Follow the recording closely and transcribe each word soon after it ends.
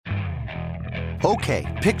Okay,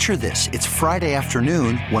 picture this. It's Friday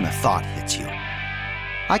afternoon when a thought hits you.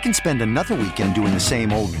 I can spend another weekend doing the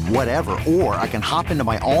same old whatever, or I can hop into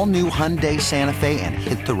my all-new Hyundai Santa Fe and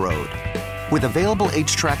hit the road. With available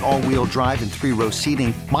H-Track all-wheel drive and 3-row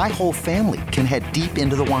seating, my whole family can head deep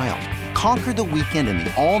into the wild. Conquer the weekend in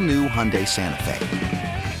the all-new Hyundai Santa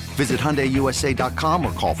Fe. Visit HyundaiUSA.com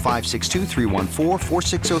or call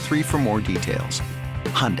 562-314-4603 for more details.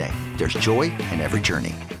 Hyundai, there's joy in every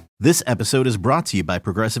journey. This episode is brought to you by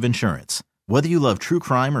Progressive Insurance. Whether you love true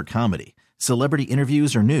crime or comedy, celebrity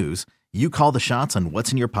interviews or news, you call the shots on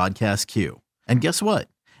what's in your podcast queue. And guess what?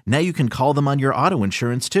 Now you can call them on your auto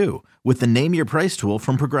insurance too with the Name Your Price tool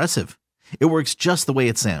from Progressive. It works just the way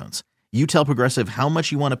it sounds. You tell Progressive how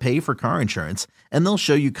much you want to pay for car insurance, and they'll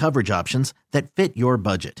show you coverage options that fit your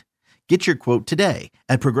budget. Get your quote today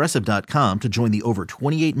at Progressive.com to join the over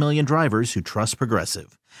 28 million drivers who trust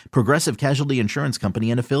Progressive. Progressive Casualty Insurance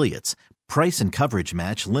Company and Affiliates. Price and coverage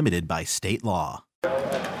match limited by state law.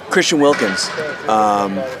 Christian Wilkins,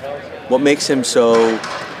 what makes him so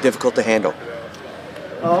difficult to handle?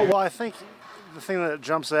 Well, I think the thing that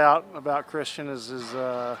jumps out about Christian is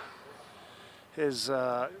his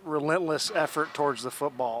relentless effort towards the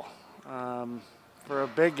football. For a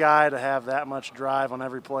big guy to have that much drive on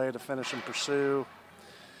every play to finish and pursue,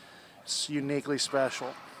 it's uniquely special.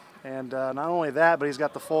 And not only that, but he's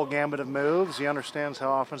got the full gambit of moves. He understands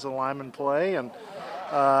how offensive linemen play and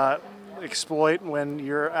exploit when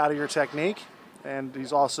you're out of your technique. And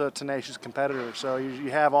he's also a tenacious competitor. So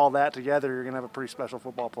you have all that together, you're going to have a pretty special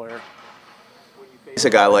football player. It's a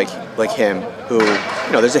guy like him who,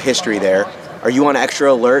 there's a history there. Are you on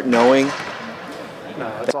extra alert knowing?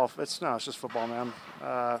 No, it's just football, man.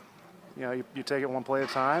 You take it one play at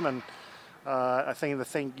a time, and I think the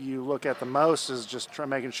thing you look at the most is just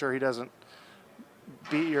making sure he doesn't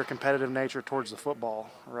beat your competitive nature towards the football,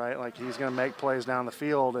 right? Like, he's going to make plays down the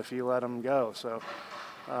field if you let him go. So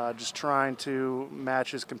just trying to match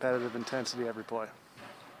his competitive intensity every play.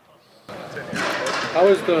 How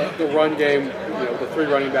was the run game, the three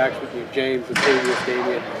running backs with James, Latavius,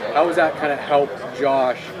 Damian? How was that kind of helped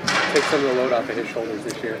Josh take some of the load off of his shoulders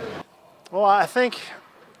this year? Well, I think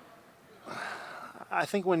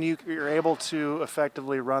when you're able to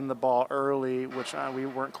effectively run the ball early, which we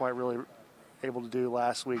weren't quite really able to do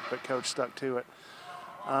last week, but Coach stuck to it.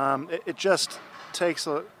 It just takes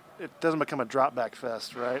it doesn't become a drop back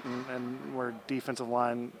fest, right? And where defensive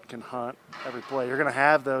line can hunt every play. You're going to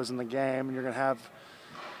have those in the game, and you're going to have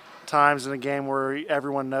times in the game where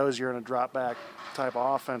everyone knows you're in a drop back type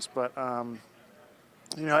of offense. But,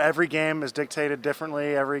 every game is dictated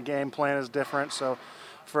differently. Every game plan is different. So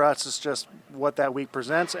for us, it's just what that week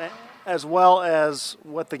presents, as well as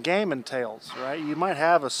what the game entails, right? You might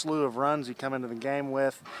have a slew of runs you come into the game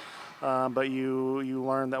with, but you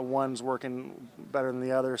learn that one's working better than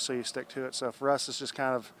the other, so you stick to it. So for us, it's just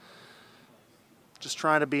kind of just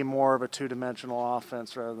trying to be more of a two-dimensional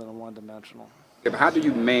offense rather than a one-dimensional. Yeah, but how do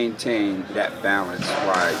you maintain that balance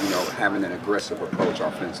while, having an aggressive approach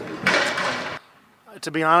offensively? To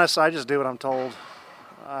be honest, I just do what I'm told.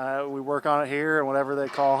 We work on it here, and whatever they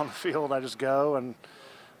call on the field, I just go and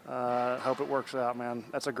hope it works out, man.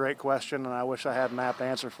 That's a great question, and I wish I had an apt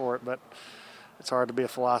answer for it, but it's hard to be a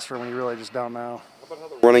philosopher when you really just don't know.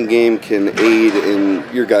 Running game can aid in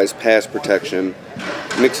your guys' pass protection,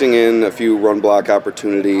 mixing in a few run block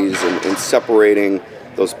opportunities and separating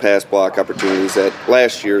those pass block opportunities that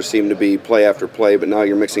last year seemed to be play after play, but now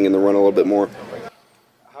you're mixing in the run a little bit more.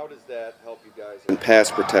 How does that help you guys in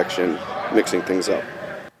pass protection, mixing things up?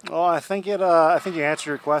 Well, I think you answered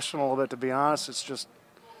your question a little bit, to be honest.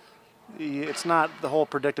 It's not the whole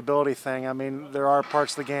predictability thing. I mean, there are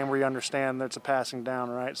parts of the game where you understand that it's a passing down,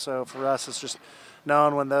 right? So for us, it's just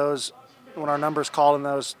knowing when our numbers called in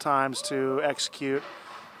those times to execute.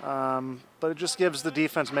 But it just gives the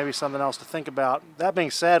defense maybe something else to think about. That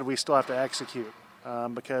being said, we still have to execute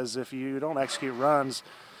because if you don't execute runs,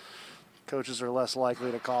 coaches are less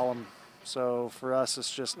likely to call them. So for us,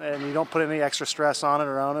 it's just, and you don't put any extra stress on it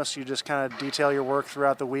or on us. You just kind of detail your work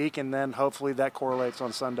throughout the week, and then hopefully that correlates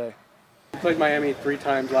on Sunday. You played Miami 3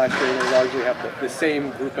 times last year, and they largely have the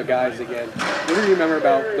same group of guys again. What do you remember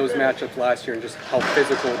about those matchups last year and just how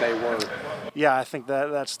physical they were? Yeah, I think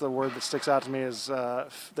that's the word that sticks out to me is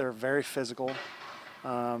they're very physical.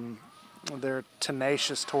 They're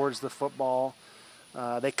tenacious towards the football.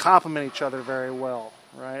 They complement each other very well,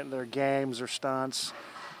 right? Their games, their stunts.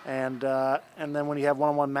 And then when you have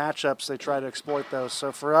one-on-one matchups, they try to exploit those.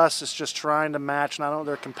 So for us, it's just trying to match not only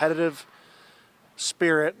their competitive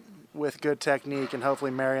spirit with good technique and hopefully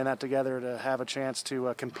marrying that together to have a chance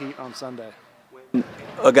to compete on Sunday.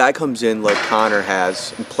 A guy comes in like Connor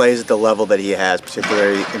has and plays at the level that he has,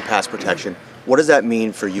 particularly in pass protection. What does that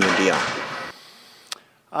mean for you and Dion?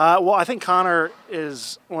 Well, I think Connor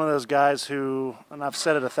is one of those guys who, and I've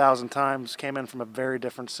said it 1,000 times, came in from a very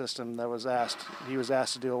different system that was asked. He was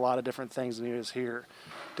asked to do a lot of different things than he was here,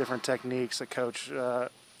 different techniques that Coach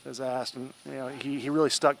has asked, and he really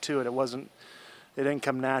stuck to it. It didn't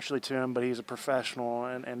come naturally to him, but he's a professional,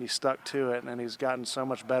 and he stuck to it, and he's gotten so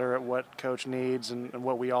much better at what Coach needs and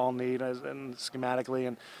what we all need and schematically,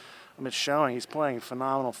 and it's showing. He's playing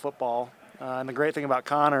phenomenal football. And the great thing about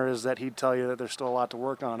Connor is that he'd tell you that there's still a lot to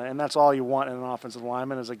work on. And that's all you want in an offensive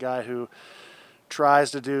lineman, is a guy who tries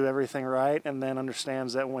to do everything right and then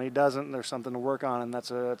understands that when he doesn't, there's something to work on, and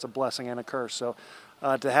it's a blessing and a curse. So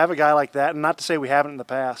to have a guy like that, and not to say we haven't in the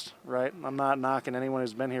past, right? I'm not knocking anyone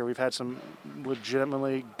who's been here. We've had some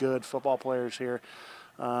legitimately good football players here.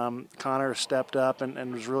 Connor stepped up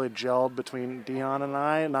and was really gelled between Dion and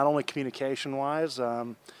I, not only communication-wise,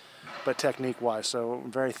 but technique-wise. So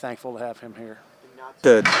I'm very thankful to have him here. Not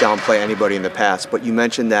to downplay anybody in the past, but you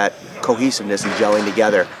mentioned that cohesiveness and gelling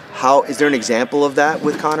together. Is there an example of that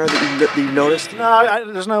with Connor that you noticed?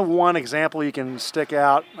 No, there's no one example you can stick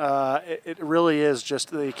out. It really is just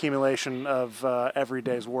the accumulation of every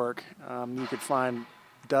day's work. You could find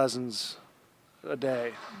dozens a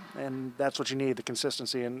day, and that's what you need, the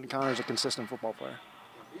consistency, and Connor's a consistent football player.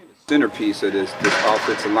 Centerpiece of this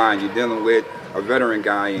offensive line. You're dealing with a veteran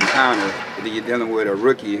guy in Connor, and then you're dealing with a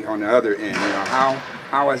rookie on the other end.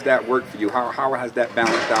 How has that worked for you? How has that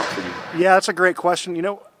balanced out for you? Yeah, that's a great question.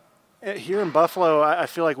 Here in Buffalo, I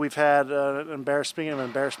feel like we've had speaking of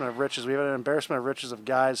embarrassment of riches, we've had an embarrassment of riches of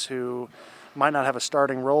guys who might not have a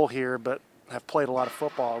starting role here, but have played a lot of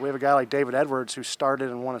football. We have a guy like David Edwards who started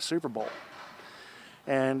and won a Super Bowl.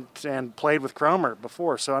 And played with Cromer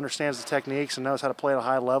before, so understands the techniques and knows how to play at a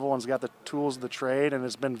high level, and's got the tools of the trade, and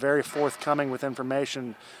has been very forthcoming with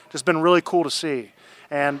information. Just been really cool to see.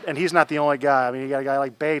 And he's not the only guy. I mean, you got a guy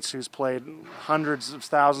like Bates who's played hundreds of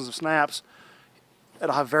thousands of snaps at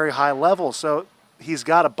a very high level. So he's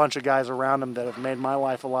got a bunch of guys around him that have made my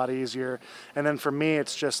life a lot easier. And then for me,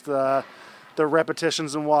 it's just the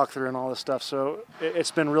repetitions and walkthrough and all this stuff. So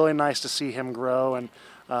it's been really nice to see him grow, and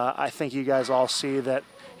I think you guys all see that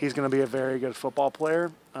he's going to be a very good football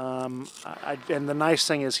player. And the nice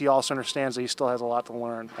thing is he also understands that he still has a lot to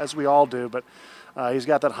learn, as we all do. But he's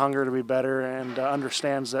got that hunger to be better, and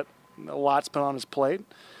understands that a lot's been on his plate.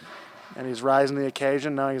 And he's rising to the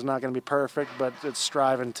occasion, knowing he's not going to be perfect, but it's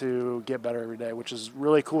striving to get better every day, which is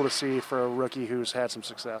really cool to see for a rookie who's had some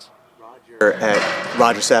success.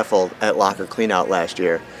 Roger Saffold at Locker Cleanout last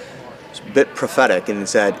year, it's a bit prophetic, and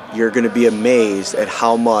said you're going to be amazed at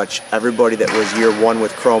how much everybody that was year one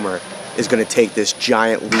with Cromer is going to take this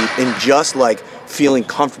giant leap in just like feeling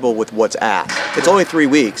comfortable with what's asked. It's only 3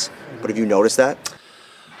 weeks, but have you noticed that?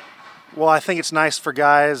 Well, I think it's nice for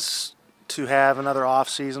guys to have another off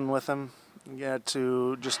season with them. It's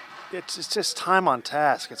just time on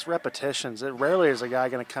task. It's repetitions. It rarely is a guy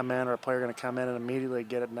going to come in or a player going to come in and immediately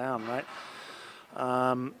get it down, right?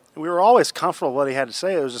 We were always comfortable with what he had to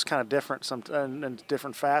say. It was just kind of different in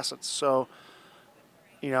different facets. So,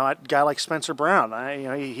 a guy like Spencer Brown,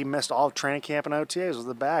 he missed all of training camp and OTAs with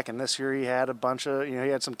the back, and this year he had a bunch of, he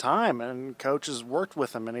had some time, and coaches worked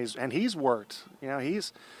with him, and he's worked.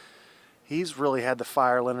 He's really had the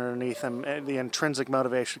fire lit underneath him, and the intrinsic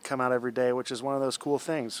motivation come out every day, which is one of those cool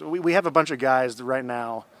things. We have a bunch of guys right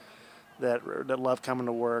now that love coming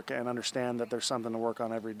to work and understand that there's something to work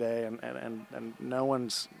on every day, and no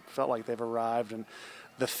one's felt like they've arrived. And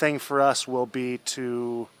the thing for us will be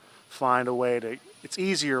to find a way to. It's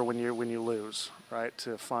easier when you lose, right?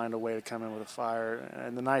 To find a way to come in with a fire.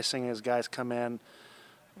 And the nice thing is, guys come in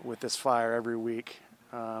with this fire every week.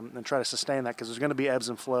 And try to sustain that, because there's going to be ebbs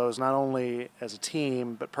and flows, not only as a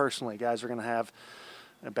team but personally. Guys are going to have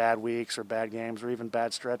bad weeks or bad games or even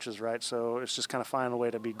bad stretches, right? So it's just kind of finding a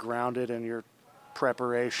way to be grounded in your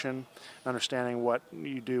preparation, understanding what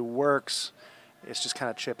you do works. It's just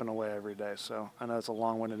kind of chipping away every day. So I know it's a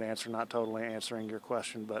long-winded answer, not totally answering your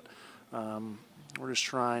question, but we're just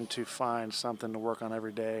trying to find something to work on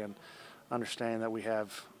every day, and understand that we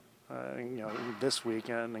have this week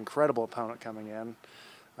an incredible opponent coming in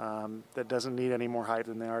that doesn't need any more hype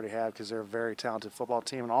than they already have, because they're a very talented football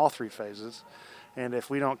team in all three phases. And if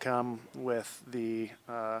we don't come with the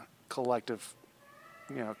collective,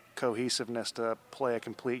 cohesiveness to play a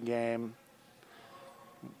complete game,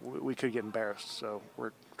 we could get embarrassed. So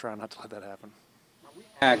we're trying not to let that happen. How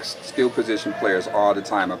Ask skill position players all the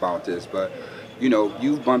time about this, but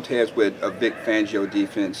you've bumped heads with a Vic Fangio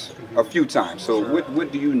defense a few times. So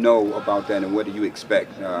what do you know about that, and what do you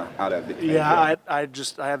expect out of Vic Fangio? Yeah,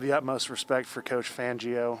 I have the utmost respect for Coach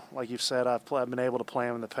Fangio. Like you've said, I've been able to play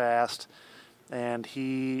him in the past, and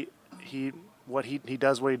he does what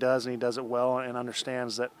he does, and he does it well, and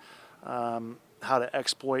understands that how to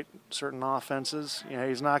exploit certain offenses.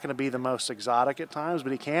 He's not going to be the most exotic at times,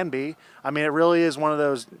 but he can be. I mean, it really is one of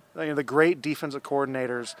those. The great defensive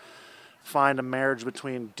coordinators find a marriage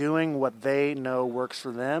between doing what they know works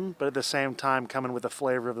for them, but at the same time coming with a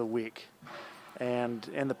flavor of the week. And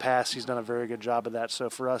in the past, he's done a very good job of that. So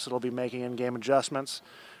for us, it'll be making in-game adjustments,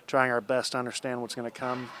 trying our best to understand what's going to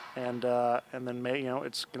come, and then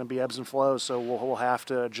it's going to be ebbs and flows. So we'll have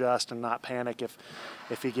to adjust and not panic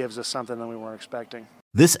if he gives us something that we weren't expecting.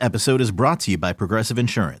 This episode is brought to you by Progressive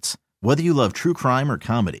Insurance. Whether you love true crime or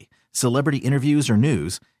comedy, celebrity interviews or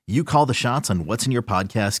news, you call the shots on what's in your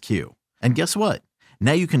podcast queue. And guess what?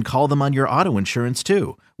 Now you can call them on your auto insurance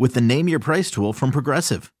too with the Name Your Price tool from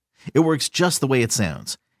Progressive. It works just the way it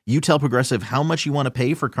sounds. You tell Progressive how much you want to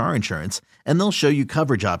pay for car insurance, and they'll show you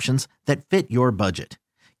coverage options that fit your budget.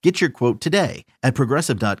 Get your quote today at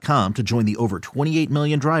Progressive.com to join the over 28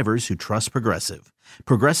 million drivers who trust Progressive.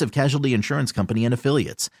 Progressive Casualty Insurance Company and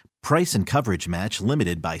Affiliates. Price and coverage match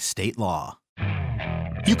limited by state law.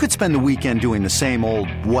 You could spend the weekend doing the same old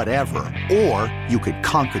whatever, or you could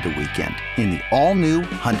conquer the weekend in the all-new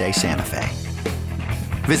Hyundai Santa Fe.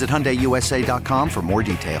 Visit HyundaiUSA.com for more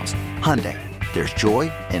details. Hyundai, there's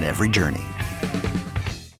joy in every journey.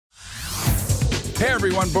 Hey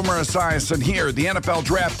everyone, Boomer Esiason here. The NFL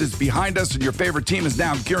Draft is behind us and your favorite team is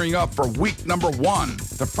now gearing up for week number 1.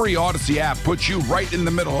 The free Odyssey app puts you right in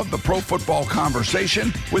the middle of the pro football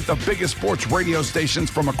conversation with the biggest sports radio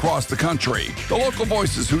stations from across the country. The local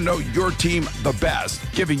voices who know your team the best,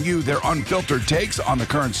 giving you their unfiltered takes on the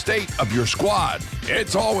current state of your squad.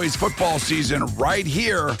 It's always football season right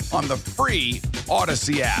here on the free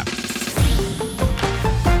Odyssey app.